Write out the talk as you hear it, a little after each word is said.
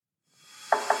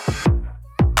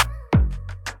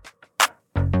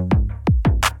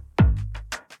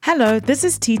Hello, this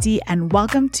is Titi and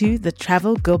welcome to the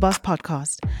Travel Girl Boss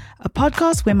podcast, a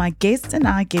podcast where my guests and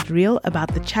I get real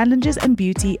about the challenges and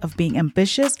beauty of being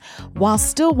ambitious while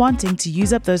still wanting to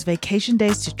use up those vacation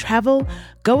days to travel,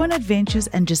 go on adventures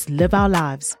and just live our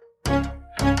lives.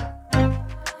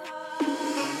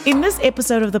 In this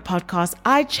episode of the podcast,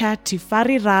 I chat to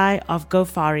Farirai of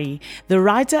Gophari, the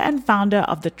writer and founder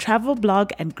of the travel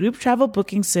blog and group travel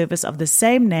booking service of the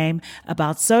same name,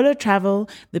 about solo travel,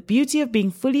 the beauty of being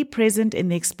fully present in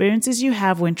the experiences you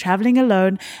have when traveling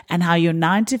alone, and how your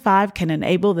 9-to-5 can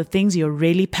enable the things you're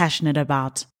really passionate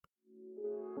about.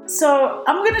 So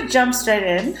I'm going to jump straight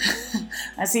in.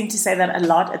 I seem to say that a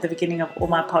lot at the beginning of all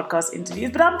my podcast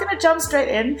interviews, but I'm going to jump straight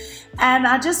in. And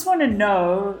I just want to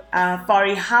know,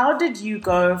 Fari, how did you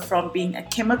go from being a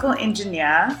chemical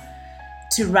engineer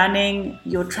to running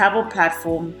your travel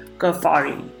platform,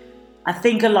 Gophari? I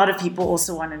think a lot of people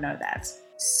also want to know that.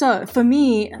 So for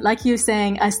me, like you were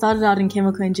saying, I started out in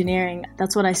chemical engineering.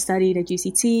 That's what I studied at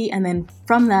UCT. And then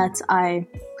from that, I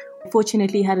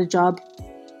fortunately had a job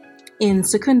in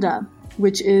Secunda,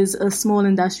 which is a small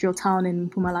industrial town in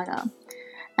Mpumalanga.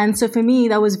 And so for me,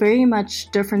 that was very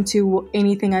much different to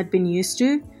anything I'd been used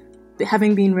to.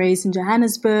 Having been raised in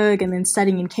Johannesburg and then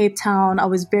studying in Cape Town, I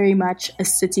was very much a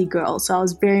city girl. So I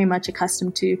was very much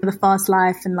accustomed to the fast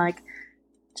life and like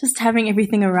just having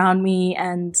everything around me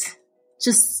and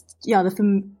just,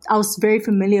 I was very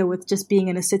familiar with just being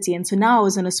in a city. And so now I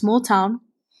was in a small town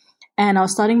and I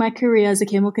was starting my career as a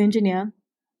chemical engineer.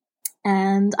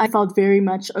 And I felt very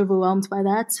much overwhelmed by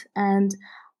that. And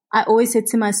I always said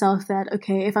to myself that,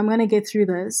 okay, if I'm going to get through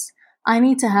this, I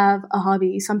need to have a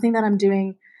hobby, something that I'm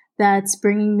doing that's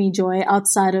bringing me joy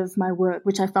outside of my work,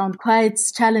 which I found quite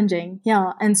challenging.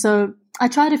 Yeah. And so I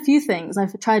tried a few things.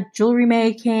 I've tried jewelry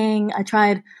making. I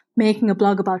tried making a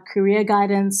blog about career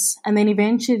guidance. And then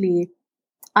eventually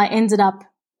I ended up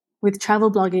with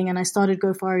travel blogging and I started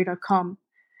Gophari.com.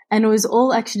 And it was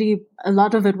all actually, a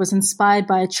lot of it was inspired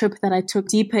by a trip that I took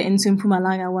deeper into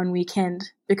Mpumalanga one weekend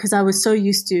because I was so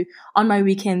used to, on my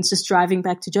weekends, just driving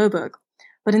back to Joburg.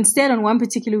 But instead, on one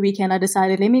particular weekend, I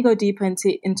decided, let me go deeper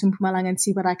into Mpumalanga and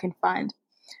see what I can find.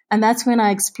 And that's when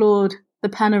I explored the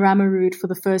panorama route for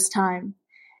the first time.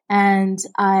 And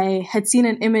I had seen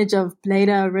an image of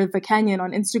Bleda River Canyon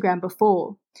on Instagram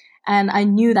before. And I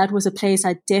knew that was a place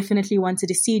I definitely wanted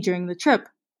to see during the trip.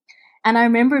 And I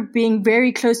remember being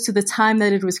very close to the time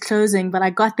that it was closing, but I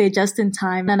got there just in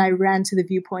time and I ran to the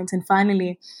viewpoint. And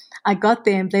finally, I got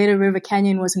there and Bleda River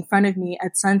Canyon was in front of me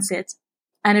at sunset.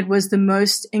 And it was the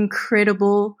most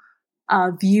incredible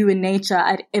view in nature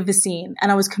I'd ever seen.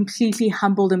 And I was completely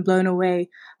humbled and blown away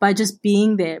by just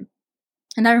being there.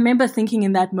 And I remember thinking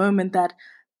in that moment that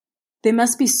there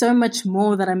must be so much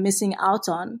more that I'm missing out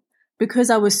on,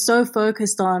 because I was so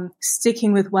focused on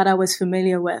sticking with what I was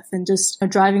familiar with and just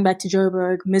driving back to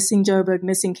Joburg,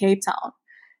 missing Cape Town.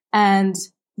 And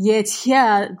yet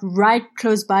here, right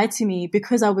close by to me,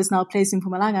 because I was now placed in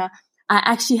Mpumalanga, I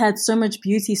actually had so much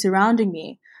beauty surrounding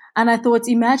me. And I thought,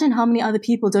 imagine how many other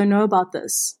people don't know about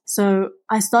this. So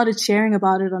I started sharing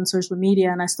about it on social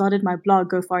media and I started my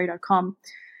blog, Gophari.com.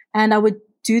 And I would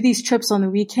do these trips on the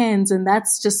weekends and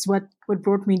that's just what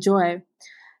brought me joy.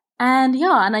 And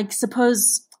and I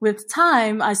suppose with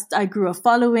time, I grew a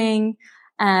following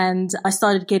and I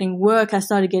started getting work. I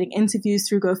started getting interviews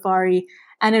through Gophari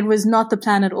and it was not the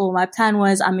plan at all. My plan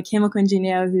was I'm a chemical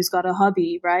engineer who's got a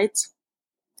hobby, right?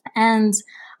 And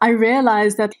I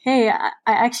realized that, hey, I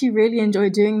actually really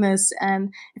enjoy doing this.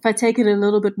 And if I take it a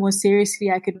little bit more seriously,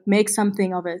 I could make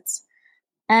something of it.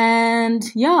 And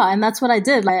and that's what I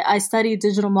did. I studied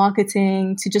digital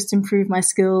marketing to just improve my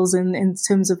skills in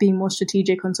terms of being more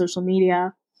strategic on social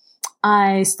media.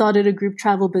 I started a group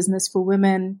travel business for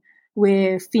women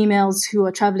where females who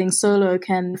are traveling solo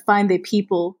can find their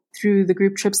people through the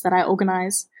group trips that I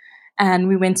organize. And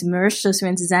we went to Mauritius, we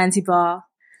went to Zanzibar.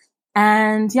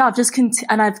 And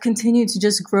I've continued to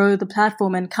just grow the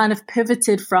platform and kind of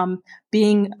pivoted from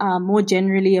being more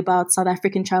generally about South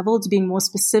African travel to being more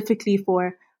specifically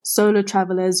for solo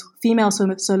travelers, female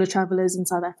solo travelers in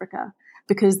South Africa,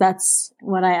 because that's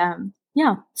what I am.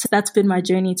 Yeah. So that's been my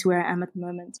journey to where I am at the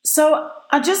moment. So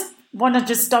I just want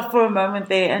to stop for a moment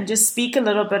there and just speak a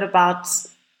little bit about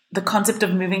the concept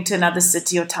of moving to another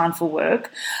city or town for work,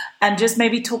 and just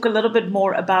maybe talk a little bit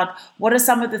more about what are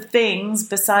some of the things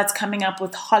besides coming up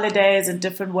with holidays and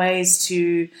different ways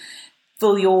to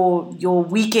fill your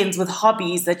weekends with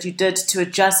hobbies that you did to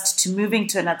adjust to moving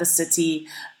to another city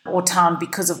or town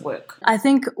because of work. I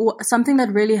think something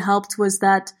that really helped was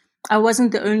that I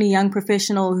wasn't the only young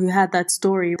professional who had that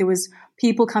story. There was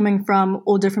people coming from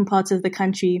all different parts of the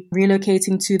country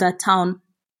relocating to that town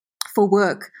for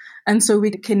work. And so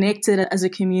we connected as a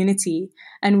community,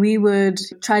 and we would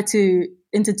try to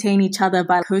entertain each other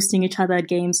by hosting each other at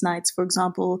games nights, for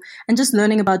example, and just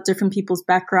learning about different people's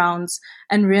backgrounds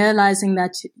and realizing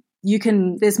that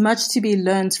there's much to be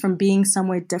learned from being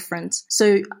somewhere different.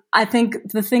 So I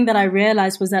think the thing that I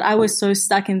realized was that I was so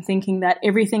stuck in thinking that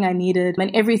everything I needed and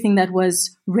everything that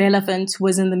was relevant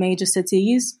was in the major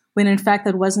cities, when in fact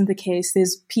that wasn't the case.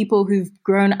 There's people who've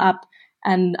grown up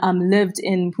and lived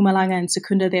in Mpumalanga and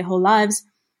Secunda their whole lives,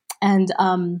 and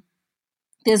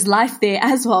there's life there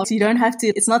as well. So you don't have to,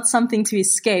 it's not something to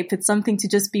escape. It's something to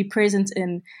just be present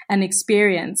in and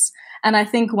experience. And I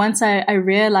think once I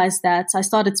realized that, I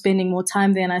started spending more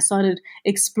time there and I started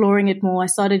exploring it more. I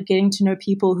started getting to know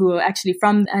people who are actually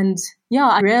from, and yeah,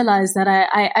 I realized that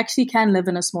I actually can live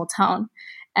in a small town.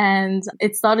 And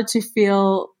it started to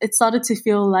feel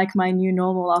like my new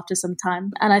normal after some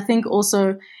time. And I think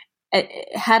also,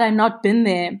 had I not been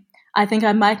there, I think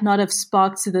I might not have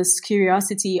sparked this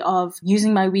curiosity of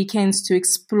using my weekends to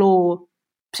explore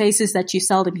places that you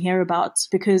seldom hear about.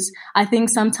 Because I think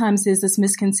sometimes there's this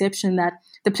misconception that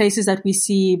the places that we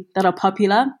see that are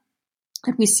popular,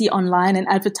 that we see online and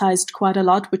advertised quite a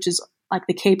lot, which is like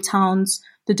the Cape Towns,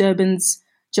 the Durbans,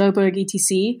 Joburg,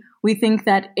 etc. We think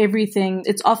that everything,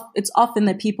 it's often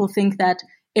that people think that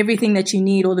everything that you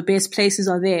need or the best places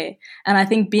are there. And I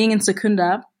think being in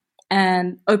Secunda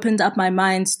and opened up my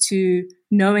mind to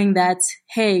knowing that,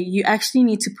 hey, you actually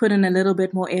need to put in a little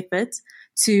bit more effort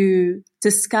to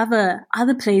discover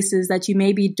other places that you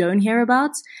maybe don't hear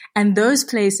about. And those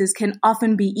places can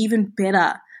often be even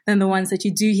better than the ones that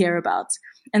you do hear about.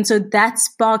 And so that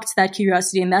sparked that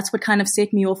curiosity. And that's what kind of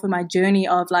set me off on my journey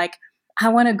of like, I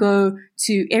want to go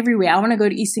to everywhere. I want to go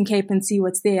to Eastern Cape and see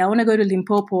what's there. I want to go to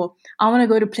Limpopo. I want to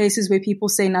go to places where people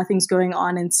say nothing's going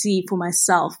on and see for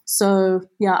myself. So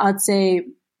yeah, I'd say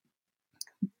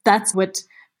that's what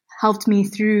helped me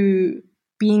through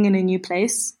being in a new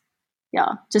place.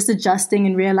 Yeah, just adjusting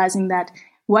and realizing that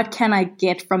what can I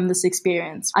get from this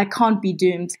experience? I can't be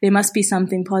doomed. There must be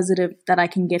something positive that I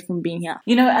can get from being here.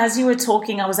 You know, as you were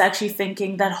talking, I was actually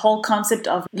thinking that whole concept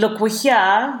of, look, we're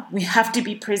here. We have to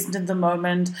be present in the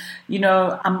moment. You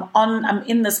know, I'm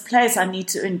in this place. I need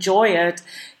to enjoy it.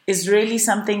 Is really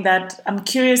something that I'm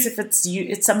curious if it's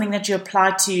something that you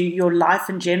apply to your life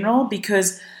in general,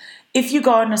 because if you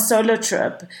go on a solo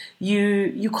trip,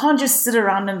 you can't just sit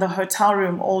around in the hotel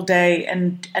room all day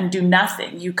and do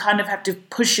nothing. You kind of have to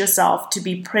push yourself to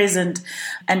be present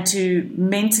and to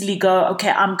mentally go,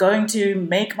 okay, I'm going to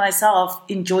make myself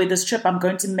enjoy this trip. I'm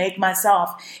going to make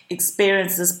myself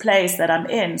experience this place that I'm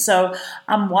in. So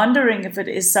I'm wondering if it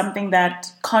is something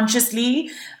that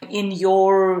consciously in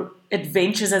your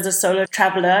adventures as a solo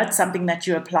traveler, it's something that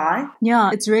you apply. Yeah,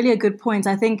 it's really a good point.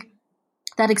 I think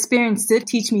that experience did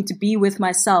teach me to be with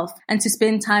myself and to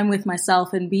spend time with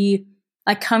myself and be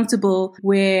like comfortable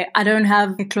where I don't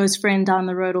have a close friend down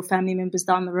the road or family members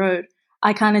down the road.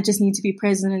 I kind of just need to be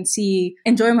present and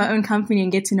enjoy my own company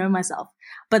and get to know myself.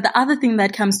 But the other thing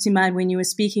that comes to mind when you were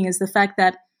speaking is the fact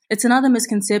that it's another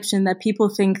misconception that people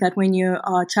think that when you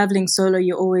are traveling solo,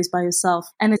 you're always by yourself.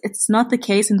 And it's not the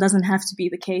case and doesn't have to be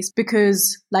the case,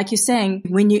 because like you're saying,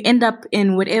 when you end up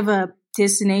in whatever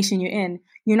destination you're in,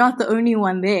 you're not the only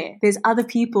one there. There's other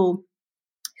people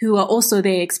who are also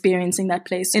there experiencing that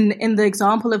place. In the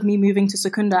example of me moving to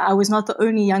Secunda, I was not the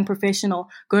only young professional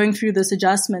going through this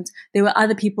adjustment. There were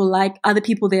other people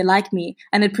there like me,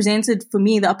 and it presented for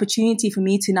me the opportunity for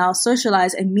me to now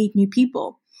socialize and meet new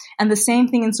people. And the same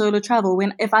thing in solo travel.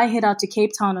 If I head out to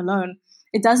Cape Town alone,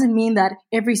 it doesn't mean that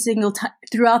every single time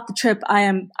throughout the trip I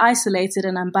am isolated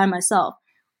and I'm by myself.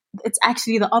 It's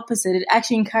actually the opposite. It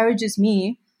actually encourages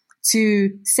me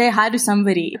to say hi to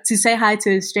somebody, to say hi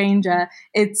to a stranger.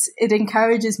 It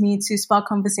encourages me to spark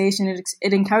conversation.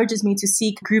 It encourages me to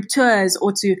seek group tours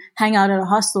or to hang out at a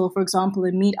hostel, for example,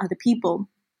 and meet other people.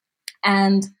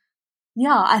 And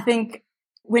yeah, I think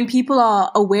when people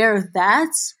are aware of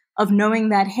that, of knowing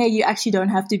that, hey, you actually don't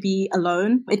have to be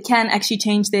alone, it can actually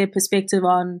change their perspective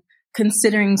on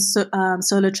considering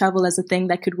solo travel as a thing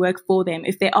that could work for them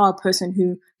if they are a person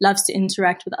who loves to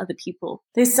interact with other people.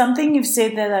 There's something you've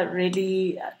said there that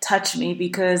really touched me,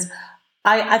 because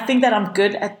I think that I'm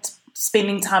good at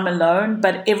spending time alone,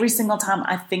 but every single time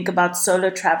I think about solo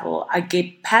travel, I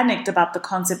get panicked about the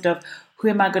concept of, who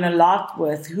am I going to laugh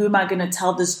with? Who am I going to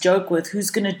tell this joke with?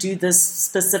 Who's going to do this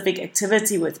specific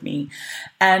activity with me?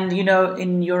 And, you know,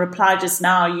 in your reply just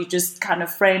now, you just kind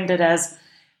of framed it as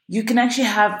you can actually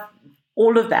have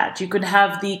all of that. You could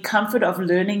have the comfort of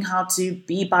learning how to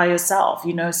be by yourself,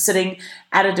 you know, sitting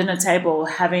at a dinner table,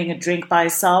 having a drink by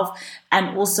yourself,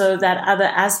 and also that other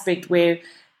aspect where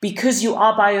because you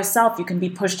are by yourself, you can be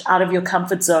pushed out of your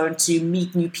comfort zone to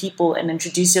meet new people and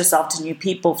introduce yourself to new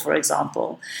people, for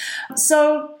example.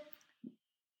 So,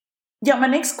 yeah, my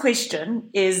next question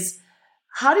is,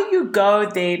 how do you go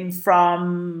then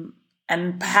from,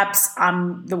 and perhaps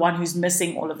I'm the one who's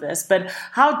missing all of this, but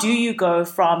how do you go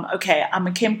from, okay, I'm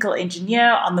a chemical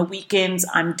engineer, on the weekends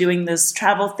I'm doing this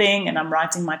travel thing and I'm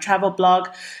writing my travel blog,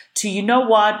 to, you know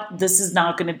what, this is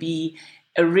now going to be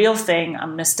a real thing.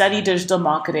 I'm going to study digital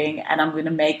marketing and I'm going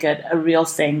to make it a real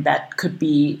thing that could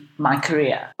be my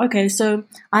career. Okay, so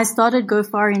I started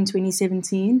Gophari in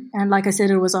 2017. And like I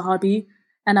said, it was a hobby.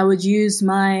 And I would use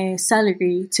my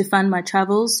salary to fund my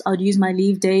travels. I would use my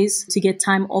leave days to get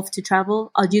time off to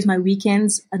travel. I'd use my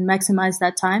weekends and maximize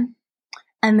that time.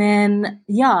 And then,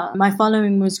 yeah, my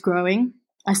following was growing.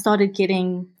 I started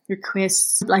getting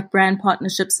requests like brand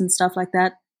partnerships and stuff like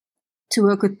that to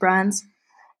work with brands.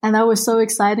 And that was so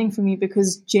exciting for me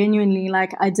because genuinely,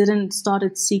 like, I didn't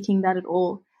started seeking that at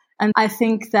all. And I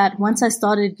think that once I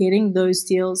started getting those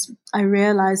deals, I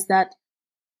realized that.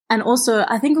 And also,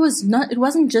 I think it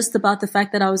wasn't just about the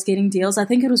fact that I was getting deals. I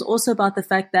think it was also about the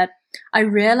fact that I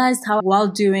realized how while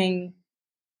doing,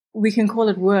 we can call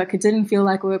it work, it didn't feel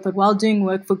like work, but while doing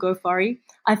work for Gophari,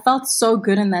 I felt so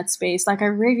good in that space. Like, I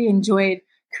really enjoyed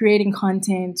creating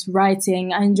content,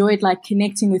 writing. I enjoyed like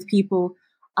connecting with people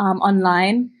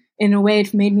online. In a way,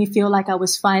 it made me feel like I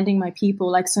was finding my people,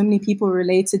 like so many people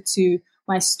related to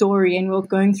my story and we were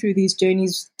going through these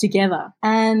journeys together.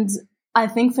 And I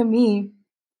think for me,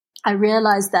 I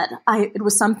realized that it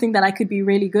was something that I could be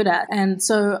really good at. And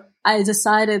so I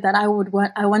decided that I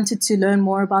wanted to learn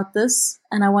more about this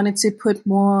and I wanted to put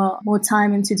more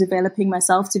time into developing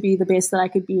myself to be the best that I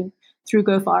could be through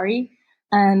Gophari.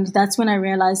 And that's when I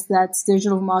realized that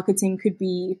digital marketing could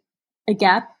be a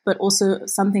gap, but also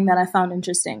something that I found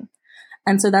interesting.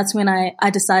 And so that's when I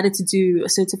decided to do a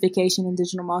certification in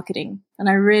digital marketing. And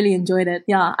I really enjoyed it.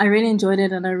 Yeah, I really enjoyed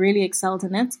it and I really excelled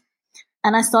in it.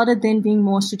 And I started then being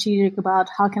more strategic about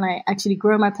how can I actually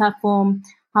grow my platform?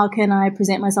 How can I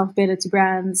present myself better to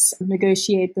brands,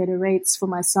 negotiate better rates for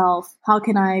myself? How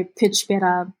can I pitch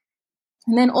better?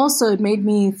 And then also it made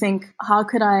me think, how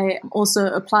could I also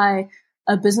apply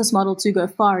a business model to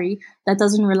Gophari that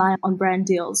doesn't rely on brand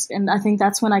deals? And I think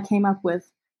that's when I came up with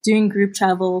doing group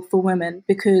travel for women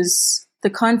because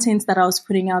the content that I was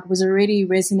putting out was already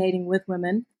resonating with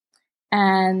women.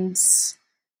 And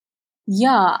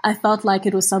yeah, I felt like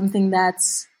it was something that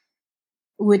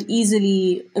would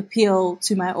easily appeal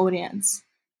to my audience.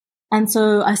 And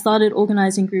so I started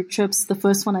organizing group trips. The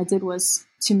first one I did was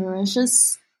to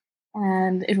Mauritius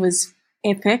and it was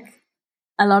epic.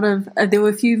 There were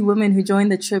a few women who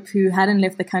joined the trip who hadn't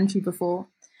left the country before,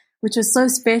 which was so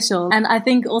special. And I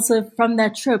think also from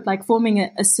that trip, like forming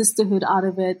a sisterhood out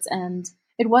of it. And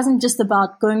it wasn't just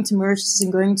about going to Mauritius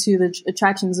and going to the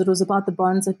attractions. It was about the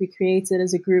bonds that we created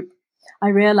as a group. I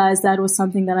realized that was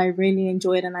something that I really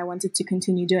enjoyed and I wanted to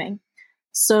continue doing.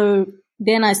 So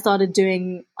then I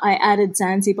added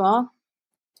Zanzibar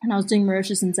and I was doing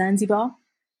Mauritius and Zanzibar.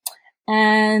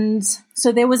 And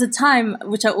so there was a time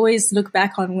which I always look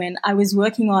back on when I was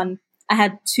I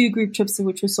had 2 group trips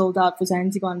which were sold out for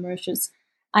Zanzibar and Mauritius.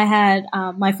 I had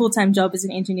my full-time job as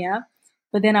an engineer,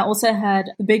 but then I also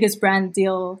had the biggest brand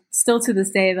deal still to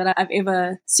this day that I've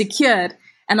ever secured.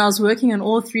 And I was working on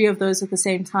all 3 of those at the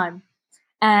same time.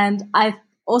 And I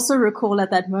also recall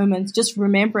at that moment just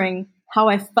remembering how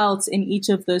I felt in each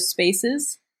of those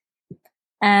spaces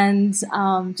and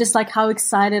just like how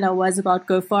excited I was about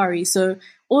Gophari. So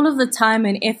all of the time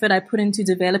and effort I put into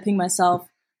developing myself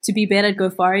to be better at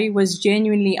Gophari was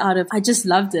genuinely I just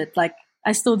loved it. Like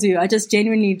I still do. I just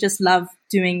genuinely just love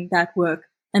doing that work.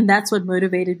 And that's what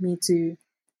motivated me to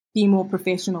be more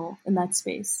professional in that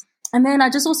space. And then I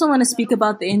just also want to speak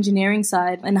about the engineering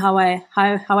side and how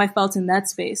I felt in that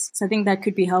space. So I think that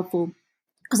could be helpful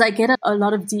because I get a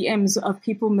lot of DMs of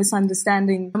people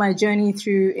misunderstanding my journey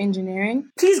through engineering.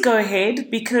 Please go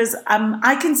ahead because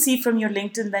I can see from your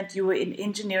LinkedIn that you were in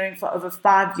engineering for over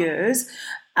 5 years.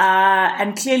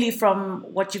 And clearly from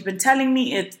what you've been telling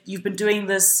me, you've been doing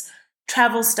this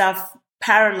travel stuff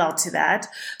parallel to that.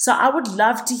 So I would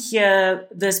love to hear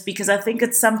this because I think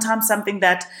it's sometimes something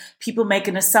that people make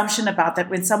an assumption about, that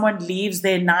when someone leaves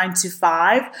their 9 to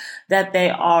 5, that they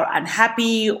are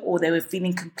unhappy or they were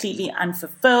feeling completely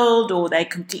unfulfilled or they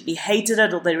completely hated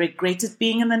it or they regretted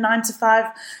being in the 9 to 5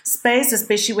 space,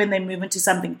 especially when they move into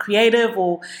something creative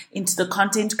or into the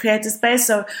content creator space.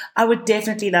 So I would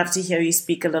definitely love to hear you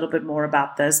speak a little bit more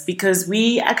about this because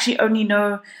we actually only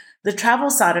know the travel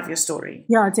side of your story.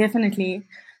 Yeah, definitely.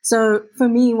 So for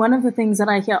me, one of the things that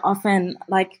I hear often,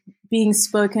 like being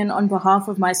spoken on behalf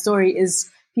of my story, is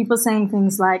people saying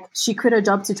things like she quit her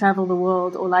job to travel the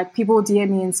world, or like people DM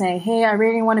me and say, hey, I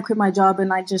really want to quit my job and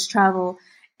like just travel.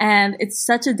 And it's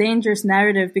such a dangerous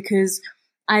narrative because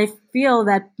I feel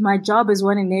that my job is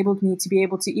what enabled me to be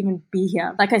able to even be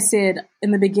here. Like I said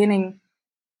in the beginning,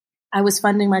 I was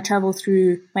funding my travel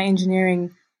through my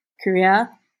engineering career.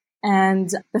 And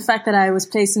the fact that I was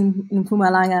placed in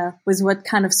Mpumalanga was what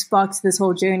kind of sparked this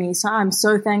whole journey. So I'm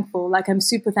so thankful. Like, I'm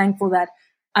super thankful that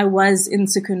I was in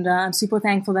Secunda. I'm super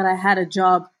thankful that I had a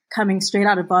job coming straight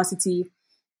out of varsity.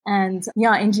 And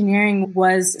yeah, engineering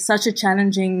was such a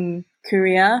challenging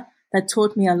career that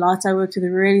taught me a lot. I worked with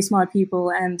really smart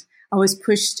people and I was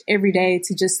pushed every day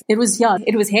to it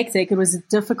was hectic. It was a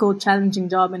difficult, challenging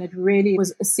job, and it really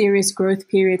was a serious growth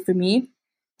period for me.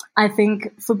 I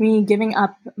think for me, giving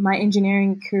up my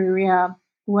engineering career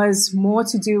was more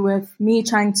to do with me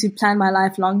trying to plan my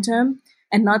life long term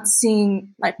and not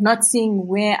seeing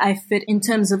where I fit in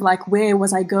terms of like, where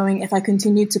was I going if I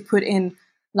continued to put in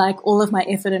like all of my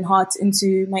effort and heart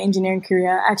into my engineering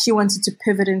career. I actually wanted to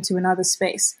pivot into another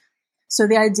space. So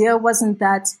the idea wasn't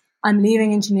that I'm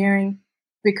leaving engineering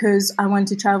because I want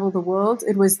to travel the world.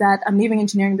 It was that I'm leaving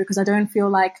engineering because I don't feel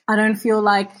like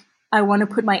I want to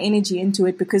put my energy into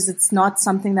it, because it's not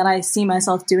something that I see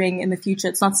myself doing in the future.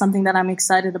 It's not something that I'm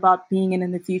excited about being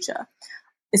in the future,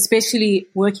 especially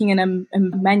working in a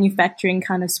manufacturing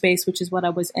kind of space, which is what I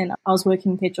was in. I was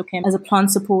working in petrochem as a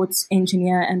plant support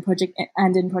engineer and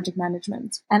in project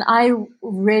management. And I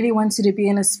really wanted to be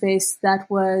in a space that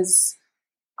was,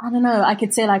 I don't know, I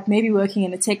could say like maybe working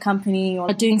in a tech company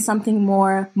or doing something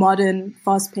more modern,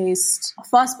 fast-paced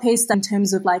in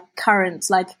terms of like current,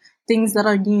 like things that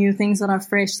are new, things that are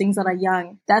fresh, things that are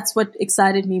young. That's what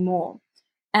excited me more.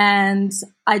 And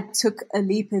I took a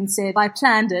leap and said, I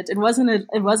planned it. It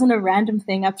wasn't a random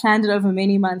thing. I planned it over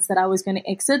many months that I was going to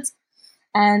exit,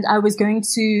 and I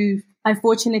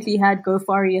fortunately had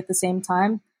Gophari at the same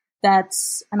time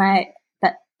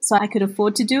so I could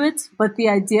afford to do it. But the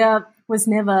idea was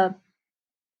never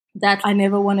that I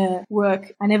never want to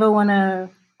work. I don't know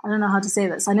how to say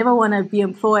this. I never want to be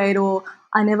employed, or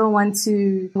I never want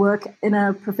to work in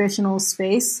a professional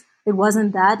space. It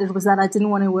wasn't that. It was that I didn't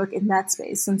want to work in that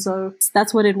space. And so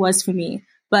that's what it was for me.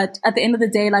 But at the end of the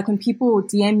day, like when people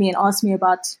DM me and ask me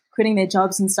about quitting their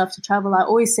jobs and stuff to travel, I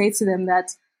always say to them that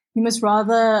you must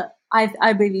rather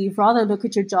look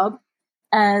at your job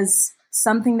as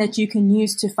something that you can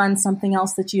use to fund something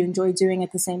else that you enjoy doing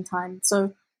at the same time.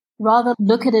 So rather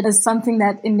look at it as something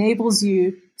that enables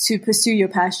you to pursue your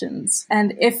passions.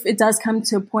 And if it does come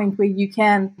to a point where you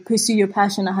can pursue your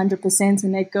passion 100%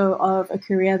 and let go of a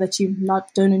career that you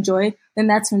don't enjoy, then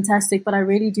that's fantastic. But I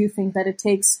really do think that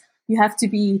you have to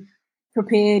be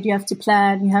prepared, you have to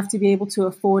plan, you have to be able to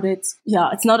afford it. Yeah,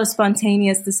 it's not a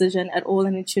spontaneous decision at all,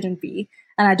 and it shouldn't be.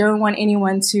 And I don't want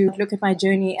anyone to look at my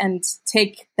journey and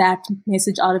take that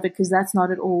message out of it, because that's not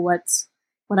at all what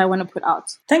I want to put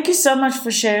out. Thank you so much for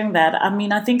sharing that. I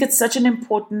mean, I think it's such an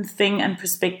important thing and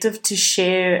perspective to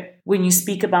share when you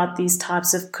speak about these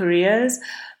types of careers,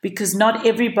 because not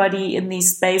everybody in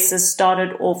these spaces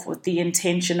started off with the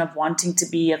intention of wanting to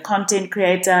be a content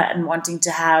creator and wanting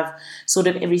to have sort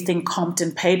of everything comped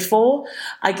and paid for.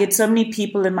 I get so many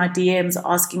people in my DMs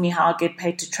asking me how I get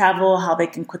paid to travel, how they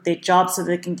can quit their job so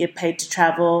they can get paid to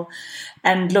travel.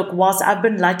 And look, whilst I've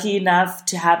been lucky enough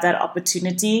to have that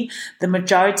opportunity, the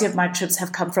majority of my trips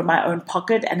have come from my own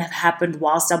pocket and have happened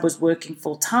whilst I was working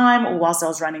full time or whilst I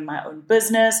was running my own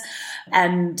business.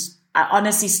 And I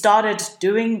honestly started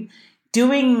doing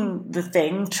the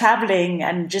thing, traveling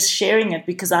and just sharing it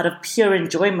because out of pure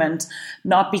enjoyment,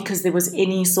 not because there was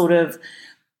any sort of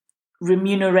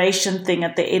remuneration thing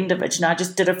at the end of it. You know, I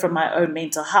just did it from my own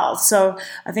mental health. So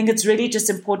I think it's really just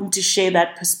important to share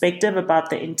that perspective about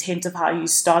the intent of how you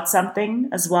start something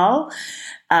as well.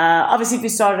 Obviously, if you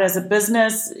start it as a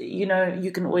business, you know,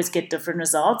 you can always get different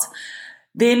results.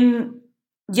 Then,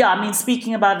 yeah, I mean,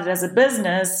 speaking about it as a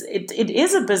business, it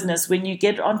is a business when you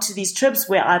get onto these trips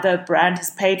where either a brand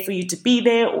has paid for you to be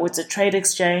there or it's a trade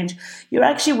exchange. You're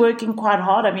actually working quite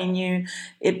hard. I mean,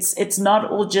 it's not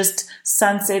all just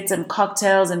sunsets and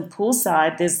cocktails and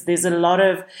poolside. There's a lot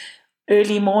of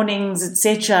early mornings,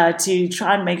 etc., to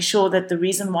try and make sure that the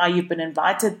reason why you've been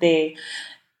invited there,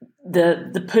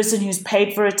 the person who's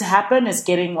paid for it to happen is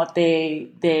getting what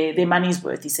their money's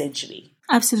worth, essentially.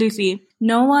 Absolutely.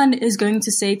 No one is going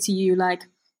to say to you, like,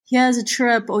 here's a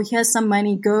trip or here's some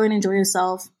money, go and enjoy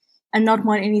yourself, and not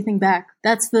want anything back.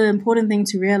 That's the important thing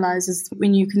to realize is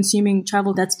when you're consuming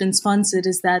travel that's been sponsored,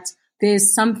 is that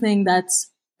there's something that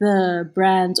the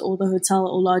brand or the hotel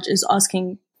or lodge is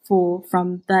asking for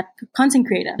from that content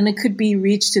creator. And it could be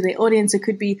reach to their audience. It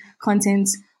could be content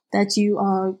that you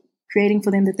are creating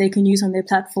for them that they can use on their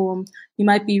platform. You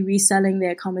might be reselling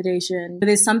their accommodation. But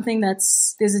there's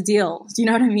a deal. Do you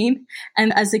know what I mean?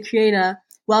 And as a creator,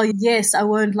 well, yes, I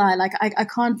won't lie. Like, I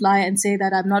can't lie and say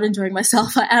that I'm not enjoying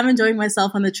myself. I am enjoying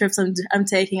myself on the trips I'm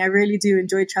taking. I really do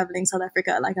enjoy traveling South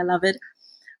Africa. Like, I love it.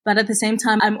 But at the same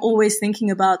time, I'm always thinking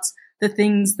about the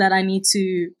things that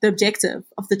the objective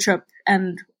of the trip,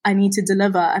 and I need to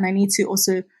deliver, and I need to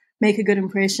also make a good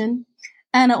impression.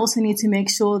 And I also need to make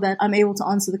sure that I'm able to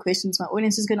answer the questions my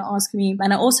audience is going to ask me.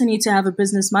 And I also need to have a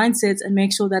business mindset and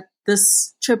make sure that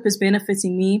this trip is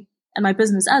benefiting me and my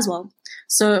business as well.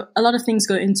 So a lot of things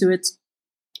go into it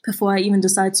before I even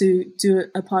decide to do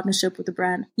a partnership with a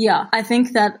brand. Yeah, I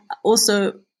think that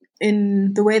also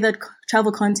in the way that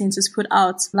travel content is put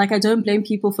out, like, I don't blame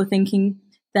people for thinking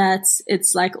that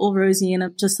it's like all rosy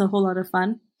and just a whole lot of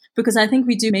fun. Because I think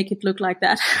we do make it look like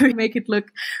that. We make it look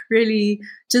really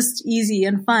just easy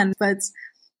and fun. But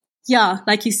yeah,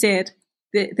 like you said,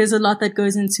 there's a lot that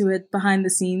goes into it behind the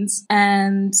scenes.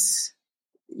 And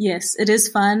yes, it is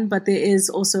fun, but there is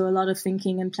also a lot of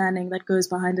thinking and planning that goes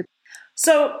behind it.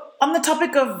 So on the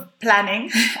topic of planning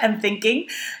and thinking,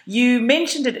 you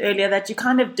mentioned it earlier that you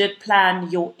kind of did plan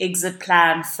your exit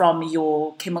plan from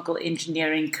your chemical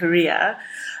engineering career.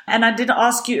 And I did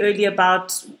ask you earlier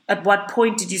about at what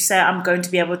point did you say I'm going to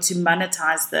be able to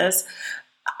monetize this?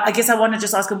 I guess I want to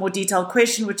just ask a more detailed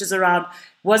question, which is around,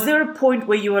 was there a point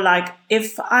where you were like,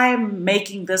 if I'm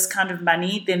making this kind of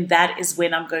money, then that is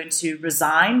when I'm going to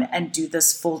resign and do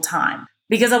this full time?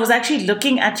 Because I was actually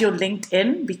looking at your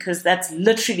LinkedIn, because that's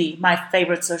literally my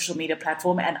favorite social media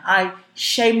platform, and I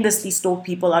shamelessly stalk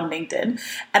people on LinkedIn.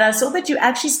 And I saw that you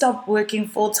actually stopped working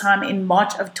full-time in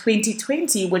March of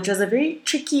 2020, which was a very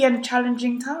tricky and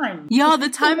challenging time. Yeah, the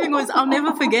timing was, I'll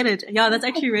never forget it. Yeah, that's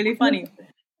actually really funny.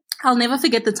 I'll never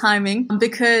forget the timing,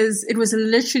 because it was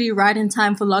literally right in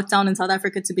time for lockdown in South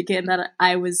Africa to begin that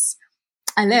I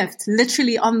left.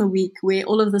 Literally on the week where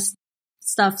all of this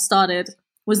stuff started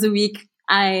was the week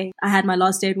I had my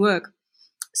last day at work.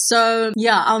 So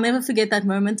yeah, I'll never forget that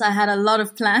moment. I had a lot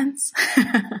of plans.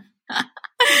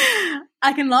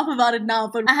 I can laugh about it now,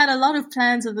 but I had a lot of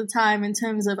plans at the time in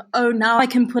terms of, now I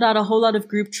can put out a whole lot of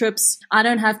group trips. I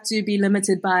don't have to be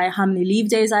limited by how many leave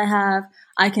days I have.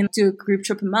 I can do a group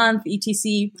trip a month,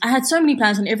 etc. I had so many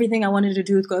plans on everything I wanted to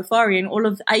do with Gophari,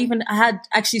 and I had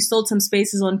actually sold some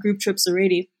spaces on group trips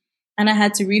already. And I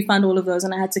had to refund all of those,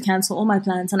 and I had to cancel all my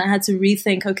plans, and I had to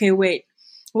rethink, okay, wait,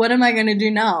 what am I going to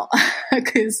do now?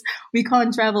 Because we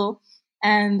can't travel.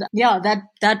 And yeah,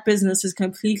 that business is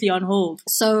completely on hold.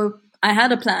 So I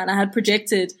had a plan. I had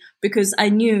projected, because I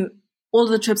knew all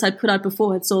the trips I'd put out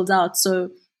before had sold out.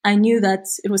 So I knew that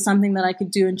it was something that I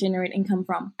could do and generate income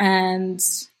from. And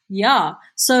yeah,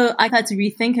 so I had to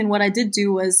rethink. And what I did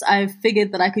do was I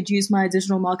figured that I could use my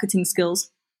digital marketing skills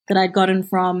that I'd gotten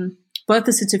from both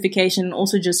the certification and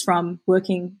also just from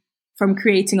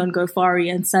creating on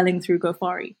Gophari and selling through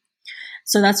Gophari.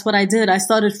 So that's what I did. I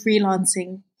started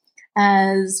freelancing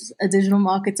as a digital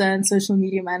marketer and social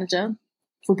media manager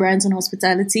for brands and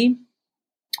hospitality,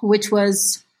 which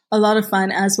was a lot of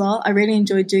fun as well. I really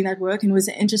enjoyed doing that work, and it was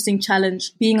an interesting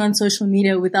challenge being on social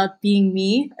media without being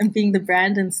me and being the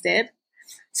brand instead.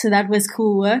 So that was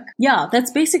cool work. Yeah,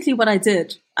 that's basically what I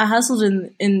did. I hustled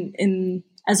in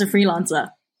as a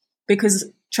freelancer because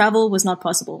travel was not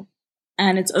possible.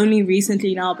 And it's only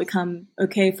recently now become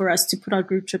okay for us to put out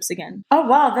group trips again. Oh,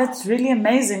 wow. That's really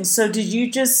amazing. So did you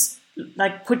just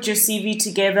put your CV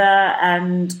together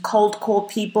and cold call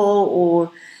people,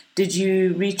 or did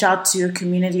you reach out to a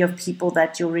community of people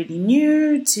that you already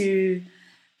knew to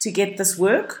get this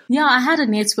work? Yeah, I had a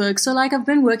network. So I've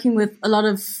been working with a lot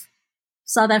of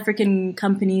South African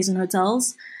companies and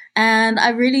hotels, and I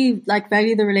really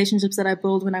value the relationships that I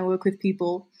build when I work with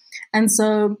people. And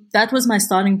so that was my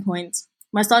starting point.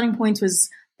 My starting point was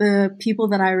the people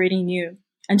that I already knew,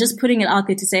 and just putting it out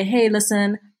there to say, hey,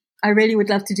 listen, I really would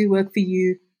love to do work for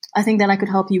you. I think that I could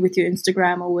help you with your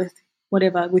Instagram or with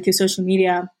whatever, with your social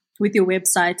media, with your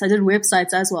website. I did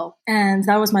websites as well. And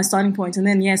that was my starting point. And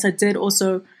then, yes, I did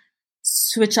also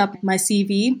switch up my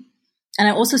CV. And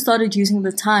I also started using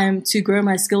the time to grow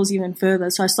my skills even further.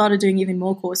 So I started doing even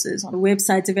more courses on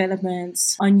website development,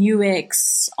 on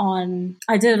UX,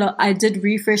 I did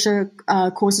refresher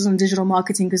courses on digital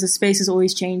marketing because the space is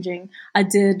always changing. I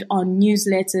did on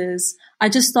newsletters. I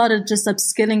just started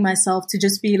upskilling myself to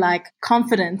just be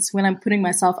confident when I'm putting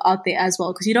myself out there as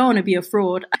well, because you don't want to be a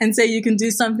fraud and say you can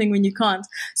do something when you can't.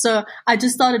 So I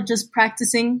just started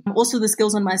practicing also the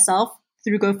skills on myself.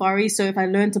 through Gophari. So if I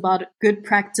learned about good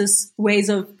practice ways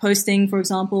of posting, for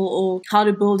example, or how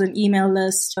to build an email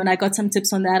list, and I got some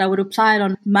tips on that, I would apply it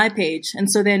on my page.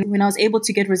 And so then when I was able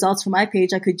to get results for my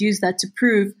page, I could use that to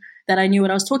prove that I knew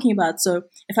what I was talking about. So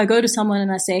if I go to someone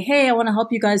and I say, hey, I want to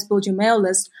help you guys build your mail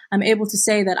list, I'm able to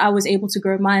say that I was able to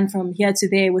grow mine from here to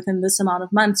there within this amount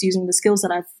of months using the skills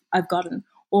that I've gotten.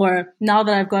 Or now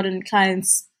that I've gotten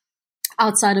clients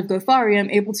outside of Gophari, I'm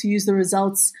able to use the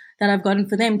results that I've gotten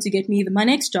for them to get me my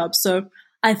next job. So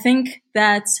I think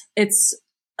that it's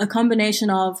a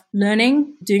combination of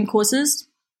learning, doing courses.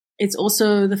 It's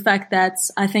also the fact that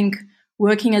I think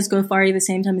working as Gophari at the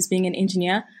same time as being an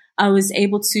engineer, I was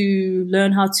able to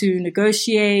learn how to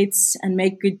negotiate and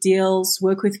make good deals,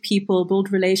 work with people,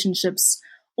 build relationships,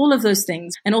 all of those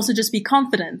things. And also just be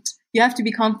confident. You have to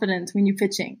be confident when you're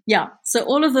pitching. Yeah. So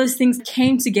all of those things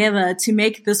came together to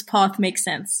make this path make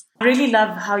sense. I really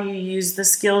love how you use the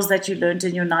skills that you learned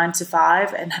in your 9 to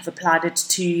 5 and have applied it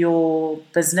to your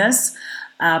business,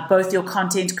 both your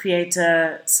content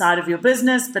creator side of your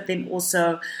business, but then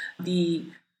also the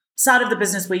side of the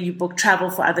business where you book travel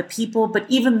for other people, but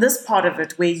even this part of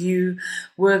it where you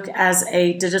work as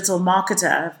a digital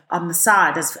marketer on the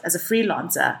side as a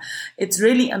freelancer. It's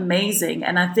really amazing.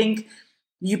 And I think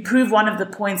you prove one of the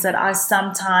points that I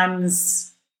sometimes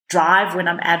drive when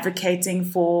I'm advocating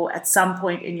for, at some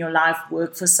point in your life,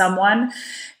 work for someone,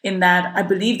 in that I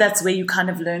believe that's where you kind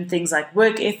of learn things like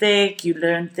work ethic. You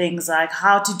learn things like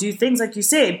how to do things, like you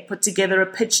said, put together a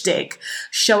pitch deck,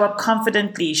 show up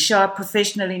confidently, show up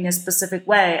professionally in a specific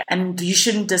way. And you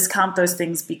shouldn't discount those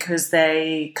things because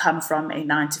they come from a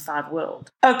 9 to 5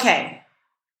 world. Okay,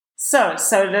 so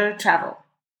solo travel.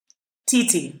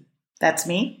 TT, that's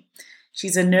me.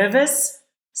 She's a nervous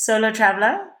solo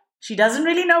traveler. She doesn't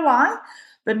really know why,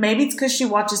 but maybe it's because she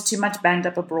watches too much Banged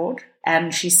Up Abroad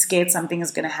and she's scared something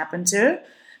is going to happen to her.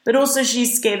 But also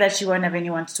she's scared that she won't have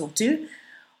anyone to talk to.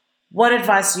 What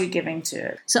advice are you giving to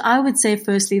her? So I would say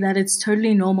firstly that it's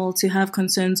totally normal to have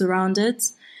concerns around it.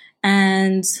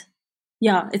 And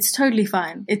yeah, it's totally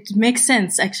fine. It makes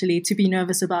sense actually to be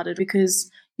nervous about it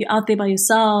because you're out there by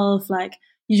yourself, like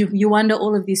you wonder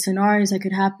all of these scenarios that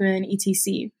could happen,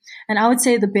 etc. And I would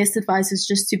say the best advice is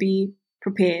just to be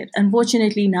prepared.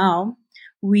 Unfortunately, now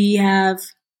we have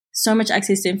so much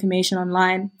access to information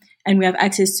online and we have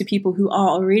access to people who are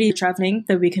already traveling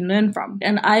that we can learn from.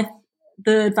 And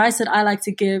the advice that I like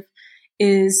to give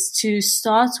is to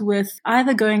start with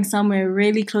either going somewhere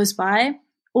really close by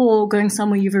or going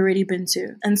somewhere you've already been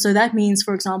to. And so that means,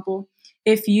 for example,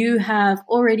 if you have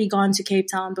already gone to Cape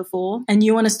Town before and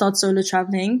you want to start solo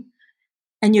traveling,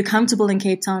 and you're comfortable in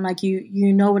Cape Town, like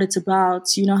you know what it's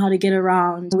about, you know how to get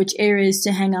around, which areas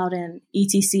to hang out in,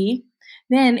 etc.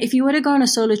 Then if you were to go on a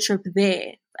solo trip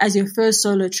there as your first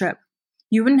solo trip,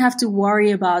 you wouldn't have to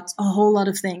worry about a whole lot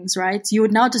of things, right? You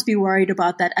would now just be worried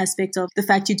about that aspect of the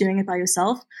fact you're doing it by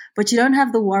yourself, but you don't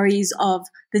have the worries of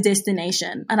the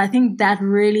destination. And I think that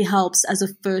really helps as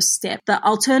a first step. The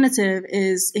alternative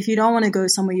is if you don't want to go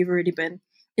somewhere you've already been,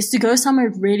 is to go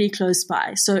somewhere really close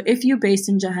by. So if you're based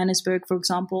in Johannesburg, for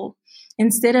example,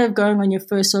 instead of going on your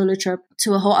first solo trip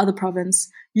to a whole other province,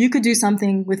 you could do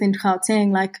something within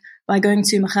Gauteng, like by going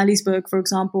to Magaliesburg, for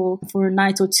example, for a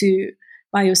night or two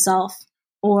by yourself,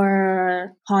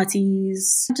 or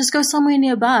parties. Just go somewhere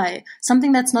nearby,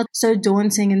 something that's not so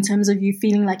daunting in terms of you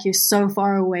feeling like you're so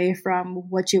far away from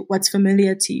what's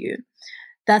familiar to you.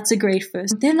 That's a great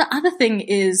first. Then the other thing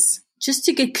is just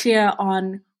to get clear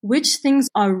on which things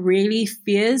are really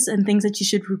fears and things that you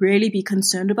should really be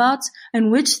concerned about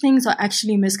and which things are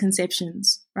actually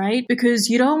misconceptions, right? Because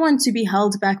you don't want to be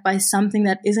held back by something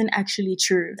that isn't actually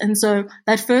true. And so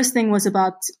that first thing was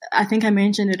about, I think I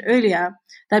mentioned it earlier,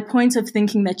 that point of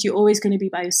thinking that you're always going to be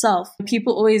by yourself.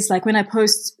 People always, like when I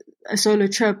post a solo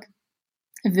trip,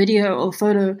 a video or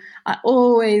photo, I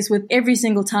always, with every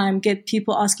single time, get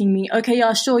people asking me, okay,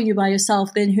 yeah, sure, you're by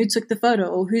yourself. Then who took the photo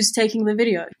or who's taking the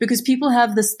video? Because people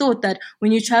have this thought that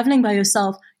when you're traveling by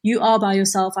yourself, you are by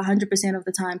yourself 100% of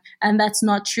the time. And that's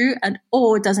not true.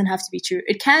 Or it doesn't have to be true.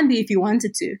 It can be if you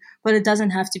wanted to, but it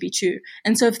doesn't have to be true.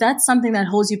 And so if that's something that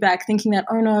holds you back, thinking that,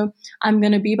 oh no, I'm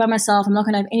going to be by myself, I'm not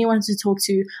going to have anyone to talk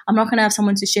to, I'm not going to have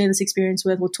someone to share this experience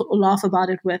with or laugh about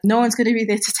it with, no one's going to be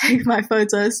there to take my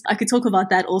photos. I could talk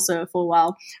about that also for a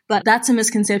while, but that's a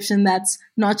misconception. That's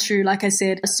not true. Like I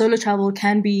said, solo travel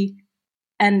can be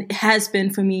and has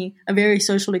been for me a very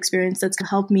social experience that's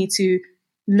helped me to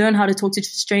learn how to talk to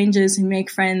strangers and make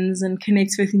friends and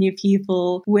connect with new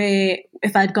people, where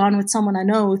if I'd gone with someone I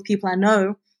know, with people I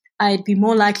know, I'd be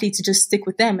more likely to just stick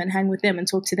with them and hang with them and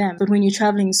talk to them. But when you're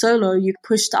traveling solo, you're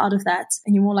pushed out of that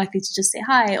and you're more likely to just say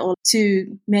hi or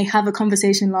to have a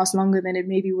conversation last longer than it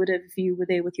maybe would have if you were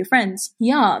there with your friends.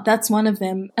 Yeah, that's one of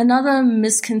them. Another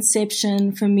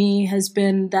misconception for me has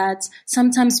been that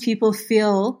sometimes people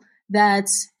feel that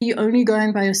you're only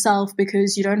going by yourself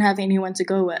because you don't have anyone to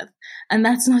go with. And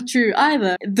that's not true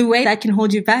either. The way that can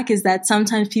hold you back is that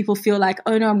sometimes people feel like,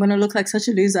 oh no, I'm going to look like such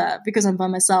a loser because I'm by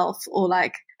myself, or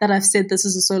like that I've said this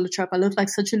is a solo trip. I look like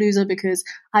such a loser because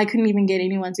I couldn't even get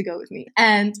anyone to go with me.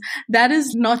 And that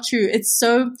is not true. It's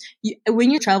so, when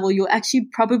you travel, you'll actually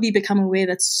probably become aware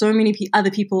that so many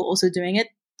other people are also doing it.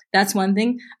 That's one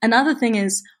thing. Another thing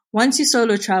is, once you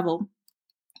solo travel,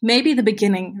 maybe the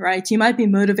beginning, right? You might be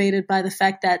motivated by the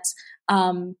fact that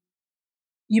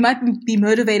you might be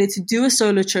motivated to do a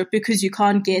solo trip because you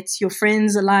can't get your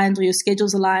friends aligned or your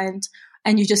schedules aligned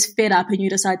and you're just fed up and you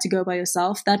decide to go by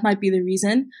yourself. That might be the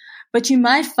reason. But you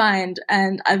might find,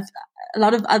 and a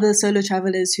lot of other solo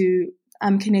travelers who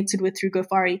I'm connected with through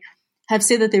Gophari have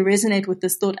said that they resonate with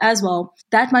this thought as well.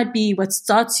 That might be what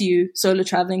starts you solo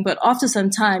traveling, but after some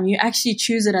time, you actually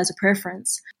choose it as a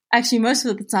preference. Actually, most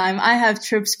of the time, I have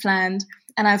trips planned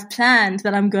and I've planned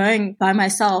that I'm going by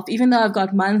myself, even though I've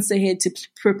got months ahead to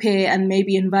prepare and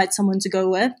maybe invite someone to go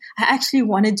with. I actually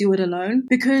want to do it alone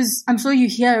because I'm sure you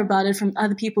hear about it from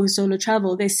other people who solo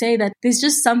travel. They say that there's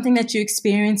just something that you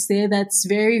experience there that's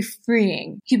very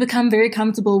freeing. You become very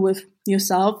comfortable with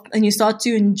yourself and you start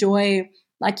to enjoy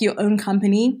like your own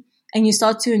company and you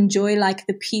start to enjoy like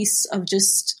the peace of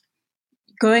just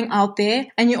going out there,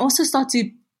 and you also start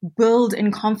to build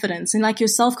in confidence and like your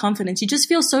self-confidence. You just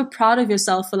feel so proud of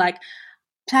yourself for like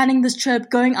planning this trip,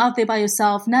 going out there by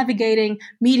yourself, navigating,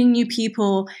 meeting new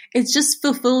people. It just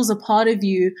fulfills a part of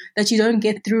you that you don't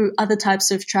get through other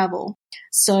types of travel.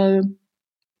 So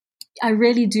I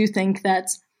really do think that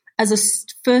as a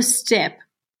first step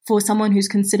for someone who's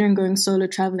considering going solo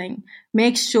traveling,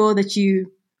 make sure that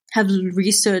you have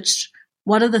researched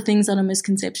what are the things that are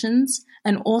misconceptions,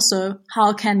 and also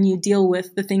how can you deal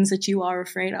with the things that you are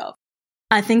afraid of.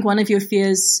 I think one of your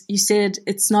fears, you said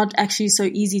it's not actually so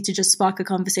easy to just spark a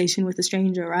conversation with a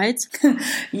stranger, right?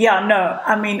 Yeah, no.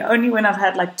 I mean, only when I've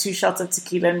had like 2 shots of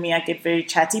tequila in me, I get very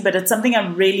chatty, but it's something I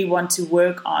really want to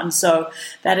work on. So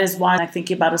that is why I'm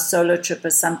thinking about a solo trip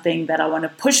as something that I want to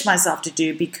push myself to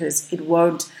do, because it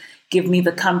won't give me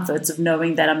the comforts of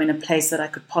knowing that I'm in a place that I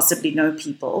could possibly know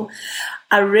people.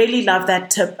 I really love that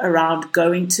tip around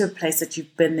going to a place that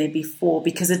you've been there before,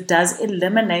 because it does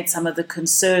eliminate some of the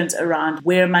concerns around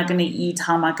where am I going to eat,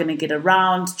 how am I going to get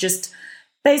around, just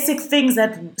basic things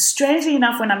that, strangely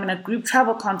enough, when I'm in a group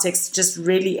travel context, just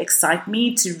really excite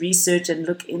me to research and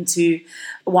look into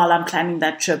while I'm planning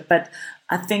that trip. But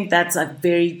I think that's a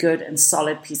very good and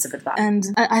solid piece of advice. And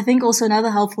I think also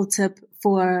another helpful tip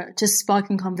for just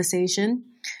sparking conversation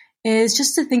is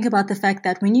just to think about the fact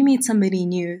that when you meet somebody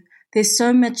new, there's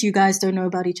so much you guys don't know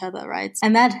about each other, right?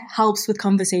 And that helps with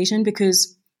conversation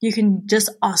because you can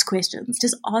just ask questions.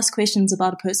 Just ask questions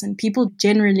about a person. People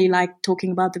generally like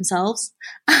talking about themselves.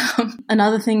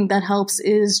 Another thing that helps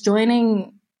is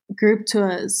joining group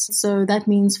tours. So that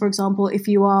means, for example, if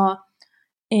you are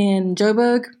in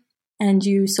Joburg and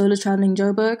you solo traveling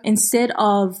Joburg, instead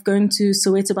of going to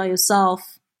Soweto by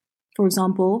yourself, for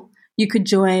example, you could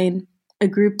join a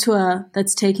group tour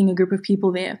that's taking a group of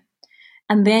people there.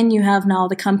 And then you have now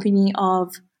the company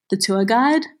of the tour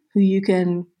guide who you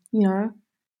can,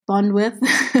 bond with.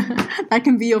 That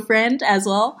can be your friend as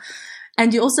well.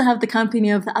 And you also have the company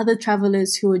of the other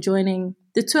travelers who are joining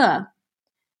the tour.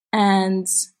 And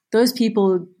those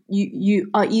people you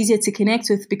are easier to connect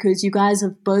with because you guys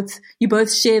you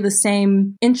both share the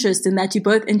same interest in that you're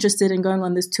both interested in going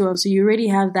on this tour. So you already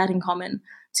have that in common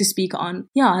to speak on.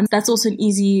 Yeah, and that's also an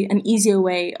easier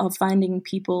way of finding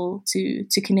people to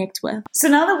connect with. So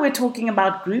now that we're talking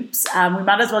about groups, we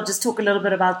might as well just talk a little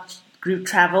bit about group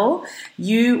travel.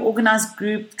 You organize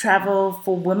group travel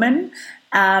for women,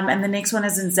 and the next one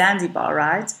is in Zanzibar,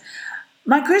 right?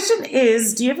 My question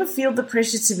is, do you ever feel the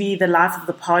pressure to be the life of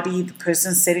the party, the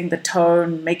person setting the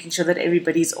tone, making sure that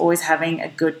everybody's always having a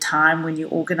good time when you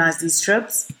organize these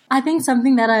trips? I think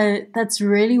something that's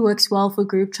really works well for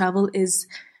group travel is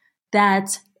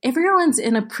that everyone's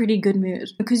in a pretty good mood,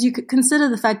 because you could consider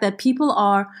the fact that people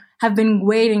have been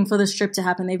waiting for this trip to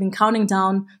happen. They've been counting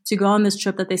down to go on this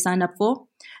trip that they signed up for.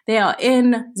 They are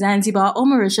in Zanzibar or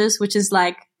Mauritius, which is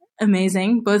like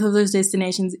amazing. Both of those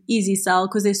destinations, easy sell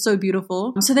because they're so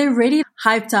beautiful. So they're really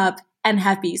hyped up and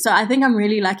happy. So I think I'm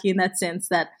really lucky in that sense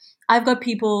that I've got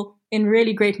people in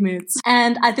really great moods.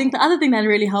 And I think the other thing that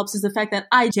really helps is the fact that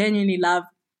I genuinely love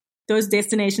those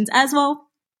destinations as well.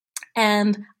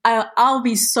 And I'll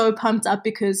be so pumped up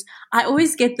because I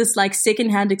always get this like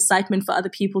secondhand excitement for other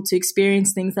people to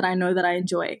experience things that I know that I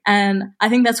enjoy. And I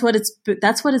think that's what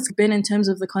it's been in terms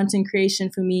of the content creation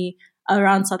for me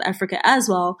around South Africa as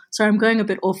well. So I'm going a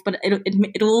bit off, but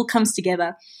it all comes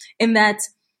together in that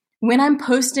when I'm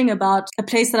posting about a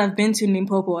place that I've been to in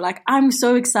Limpopo, like I'm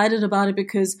so excited about it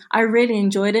because I really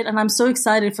enjoyed it, and I'm so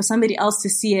excited for somebody else to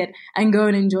see it and go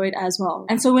and enjoy it as well.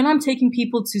 And so when I'm taking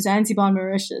people to Zanzibar and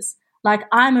Mauritius, like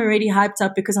I'm already hyped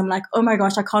up because I'm like, oh my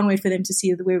gosh, I can't wait for them to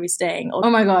see where we're staying. Or, oh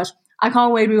my gosh, I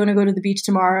can't wait. We're going to go to the beach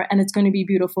tomorrow and it's going to be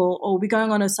beautiful. Or we're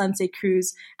going on a sunset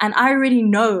cruise. And I already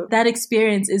know that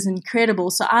experience is incredible.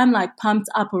 So I'm like pumped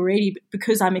up already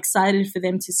because I'm excited for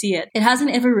them to see it. It hasn't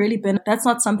ever really been, that's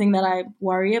not something that I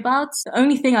worry about. The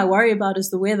only thing I worry about is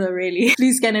the weather, really.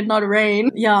 Please can it not rain?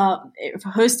 Yeah,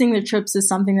 hosting the trips is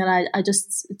something that I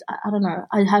don't know.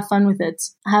 I have fun with it.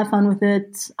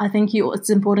 I think it's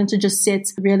important to just set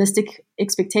realistic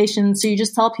expectations. So you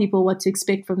just tell people what to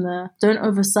expect don't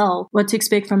oversell what to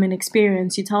expect from an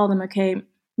experience. You tell them, okay,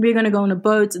 we're going to go on a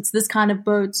boat. It's this kind of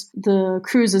boat. The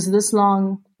cruise is this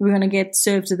long. We're going to get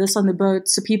served to this on the boat.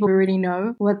 So people already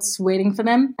know what's waiting for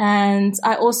them. And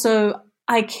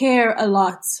I care a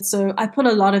lot. So I put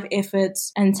a lot of effort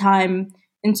and time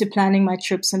into planning my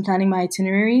trips and planning my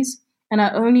itineraries. And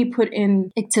I only put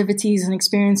in activities and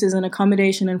experiences and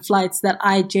accommodation and flights that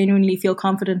I genuinely feel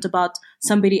confident about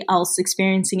somebody else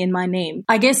experiencing in my name.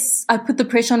 I guess I put the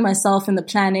pressure on myself in the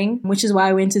planning, which is why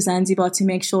I went to Zanzibar to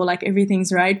make sure like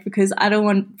everything's right, because I don't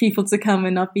want people to come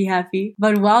and not be happy.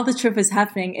 But while the trip is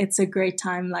happening, it's a great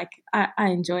time. Like I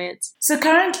enjoy it. So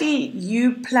currently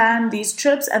you plan these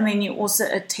trips and then you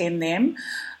also attend them.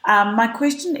 My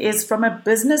question is, from a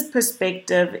business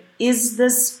perspective, is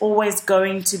this always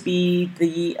going to be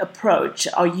the approach?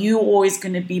 Are you always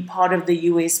going to be part of the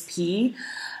USP?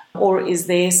 Or is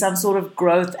there some sort of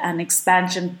growth and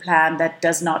expansion plan that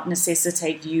does not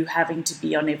necessitate you having to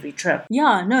be on every trip?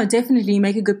 Yeah, no, definitely. You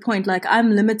make a good point. Like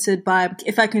I'm limited by,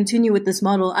 if I continue with this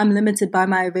model, I'm limited by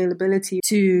my availability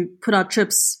to put out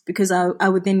trips because I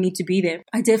would then need to be there.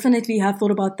 I definitely have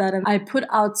thought about that. And I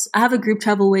have a group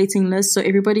travel waiting list. So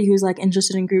everybody who's like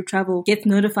interested in group travel gets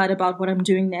notified about what I'm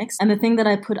doing next. And the thing that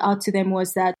I put out to them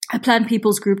was that I plan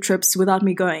people's group trips without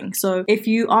me going. So if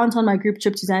you aren't on my group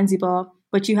trip to Zanzibar,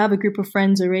 but you have a group of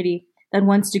friends already that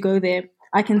wants to go there,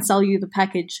 I can sell you the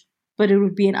package, but it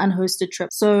would be an unhosted trip.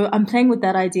 So I'm playing with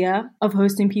that idea of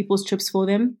hosting people's trips for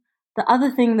them. The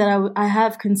other thing that I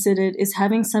have considered is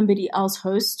having somebody else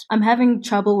host. I'm having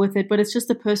trouble with it, but it's just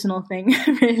a personal thing,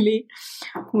 really,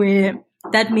 where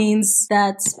that means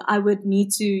that I would need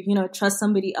to, trust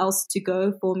somebody else to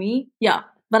go for me. Yeah.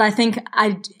 But I think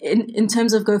in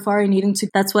terms of Gophari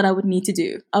that's what I would need to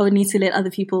do. I would need to let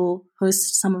other people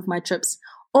host some of my trips.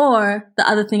 Or the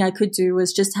other thing I could do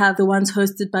was just have the ones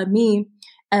hosted by me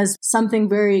as something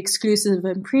very exclusive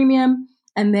and premium,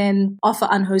 and then offer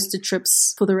unhosted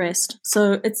trips for the rest.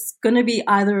 So it's going to be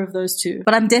either of those two.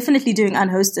 But I'm definitely doing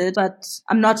unhosted, but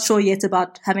I'm not sure yet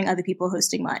about having other people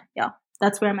hosting mine. Yeah.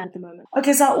 That's where I'm at the moment.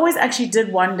 Okay, so I always actually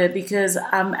did wonder because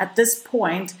at this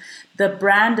point, the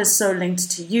brand is so linked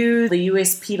to you. The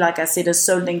USP, like I said, is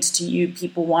so linked to you.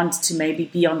 People want to maybe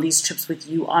be on these trips with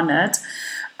you on it.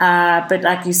 But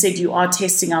like you said, you are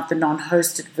testing out the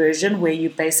non-hosted version where you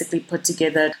basically put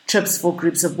together trips for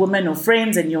groups of women or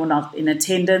friends and you're not in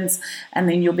attendance. And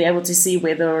then you'll be able to see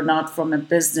whether or not from a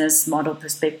business model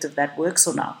perspective that works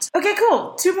or not. Okay,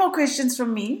 cool. 2 more questions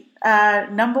from me.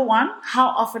 Number 1, how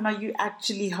often are you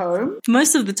actually home?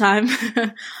 Most of the time.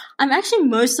 I'm actually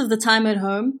most of the time at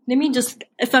home.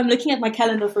 If I'm looking at my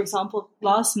calendar, for example,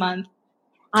 last month,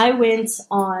 I went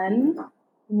on...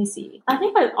 Let me see. I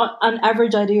think on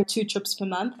average I do 2 trips per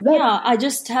month. Yeah, I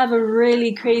just have a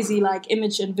really crazy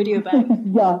image and video bank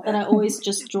that I always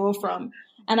just draw from.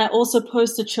 And I also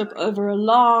post a trip over a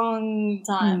long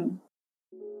time.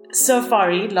 So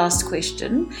Fari, last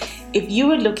question. If you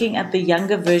were looking at the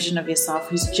younger version of yourself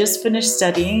who's just finished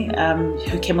studying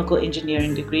her chemical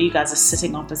engineering degree, you guys are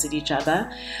sitting opposite each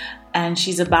other, and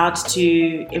she's about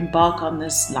to embark on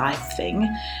this life thing,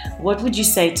 what would you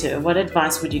say to her? What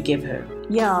advice would you give her?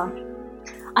 Yeah,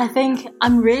 I think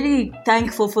I'm really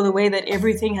thankful for the way that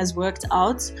everything has worked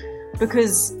out,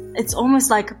 because it's almost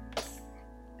like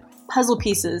puzzle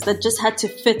pieces that just had to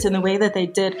fit in the way that they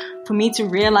did for me to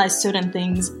realize certain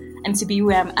things and to be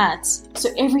where I'm at. So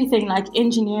everything like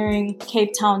engineering,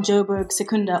 Cape Town, Joburg,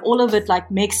 Secunda, all of it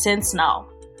makes sense now.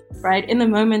 Right? In the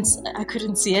moment, I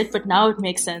couldn't see it, but now it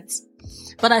makes sense.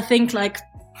 But I think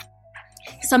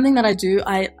something that I do,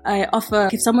 I offer,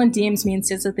 if someone DMs me and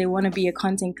says that they want to be a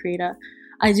content creator,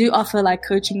 I do offer like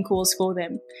coaching calls for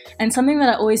them. And something that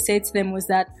I always say to them was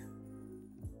that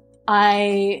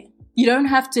you don't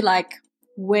have to like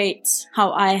wait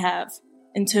how I have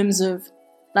in terms of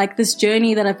like this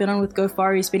journey that I've been on with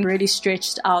Gophari has been really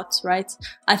stretched out, right?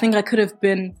 I think I could have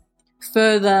been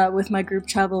further with my group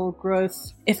travel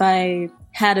growth if I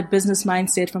had a business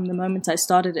mindset from the moment I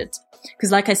started it.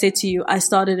 Because like I said to you, I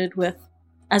started it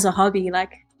as a hobby,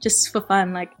 like just for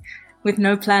fun, like with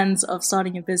no plans of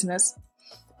starting a business.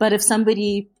 But if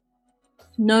somebody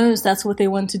knows that's what they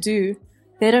want to do,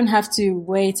 they don't have to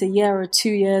wait a year or 2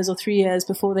 years or 3 years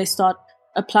before they start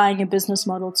applying a business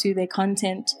model to their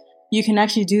content. You can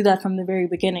actually do that from the very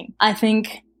beginning. I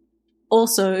think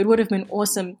also it would have been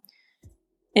awesome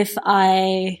if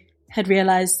I had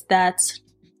realized that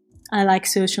I like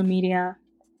social media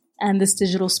and this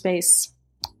digital space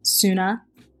sooner,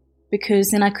 because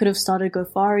then I could have started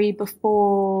Gophari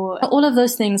before all of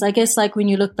those things. I guess like when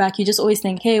you look back, you just always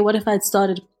think, hey, what if I'd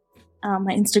started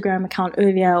my Instagram account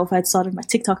earlier, or if I'd started my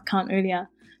TikTok account earlier?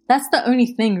 That's the only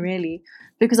thing really,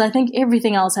 because I think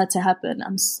everything else had to happen.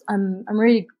 I'm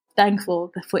really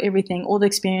thankful for everything, all the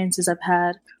experiences I've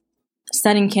had.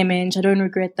 Studying Chem Eng, I don't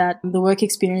regret that. The work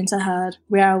experience I had,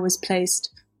 where I was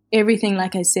placed, everything,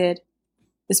 like I said,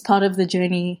 is part of the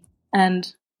journey.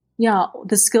 And yeah,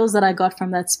 the skills that I got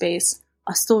from that space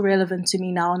are still relevant to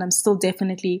me now, and I'm still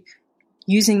definitely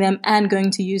using them and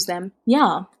going to use them.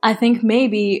 Yeah, I think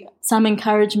maybe some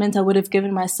encouragement I would have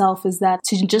given myself is that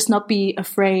to just not be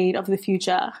afraid of the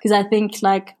future. Because I think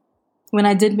like when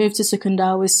I did move to Secunda,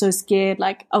 I was so scared.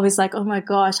 Like I was like, oh my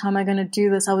gosh, how am I going to do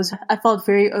this? I felt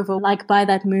very by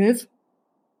that move.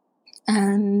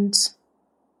 And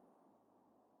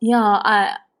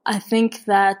yeah, I think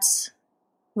that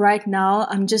right now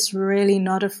I'm just really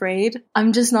not afraid.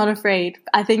 I'm just not afraid.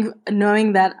 I think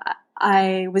knowing that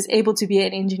I was able to be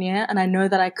an engineer and I know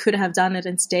that I could have done it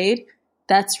and stayed,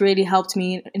 that's really helped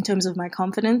me in terms of my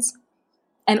confidence.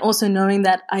 And also knowing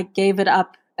that I gave it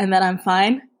up and that I'm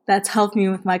fine, that's helped me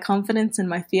with my confidence and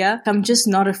my fear. I'm just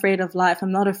not afraid of life.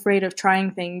 I'm not afraid of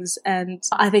trying things. And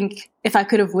I think if I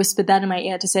could have whispered that in my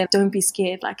ear to say, don't be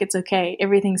scared, like it's okay,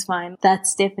 everything's fine,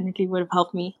 that's definitely would have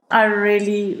helped me. I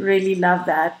really, really love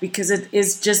that, because it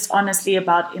is just honestly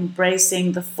about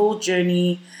embracing the full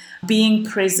journey, being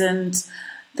present.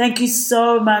 Thank you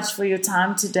so much for your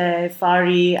time today,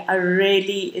 Fari. I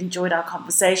really enjoyed our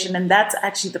conversation, and that's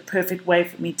actually the perfect way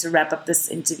for me to wrap up this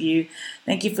interview.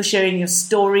 Thank you for sharing your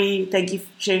story. Thank you for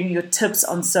sharing your tips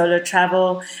on solo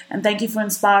travel, and thank you for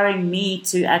inspiring me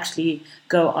to actually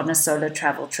go on a solo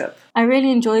travel trip. I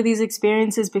really enjoy these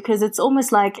experiences because it's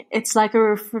almost like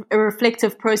a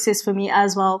reflective process for me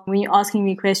as well. When you're asking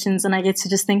me questions and I get to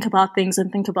just think about things and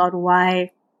think about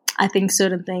why I think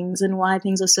certain things and why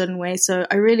things are certain ways. So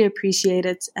I really appreciate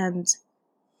it. And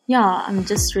yeah, I'm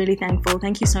just really thankful.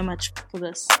 Thank you so much for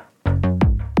this.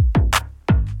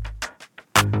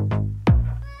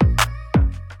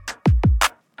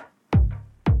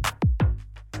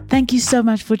 Thank you so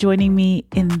much for joining me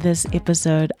in this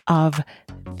episode of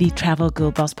the Travel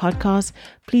Girl Boss podcast.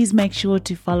 Please make sure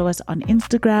to follow us on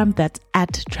Instagram. That's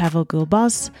at Travel Girl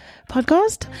Boss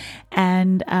podcast.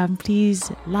 And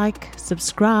please like,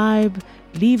 subscribe,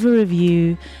 leave a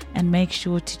review, and make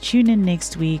sure to tune in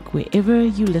next week wherever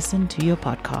you listen to your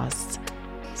podcasts.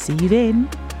 See you then.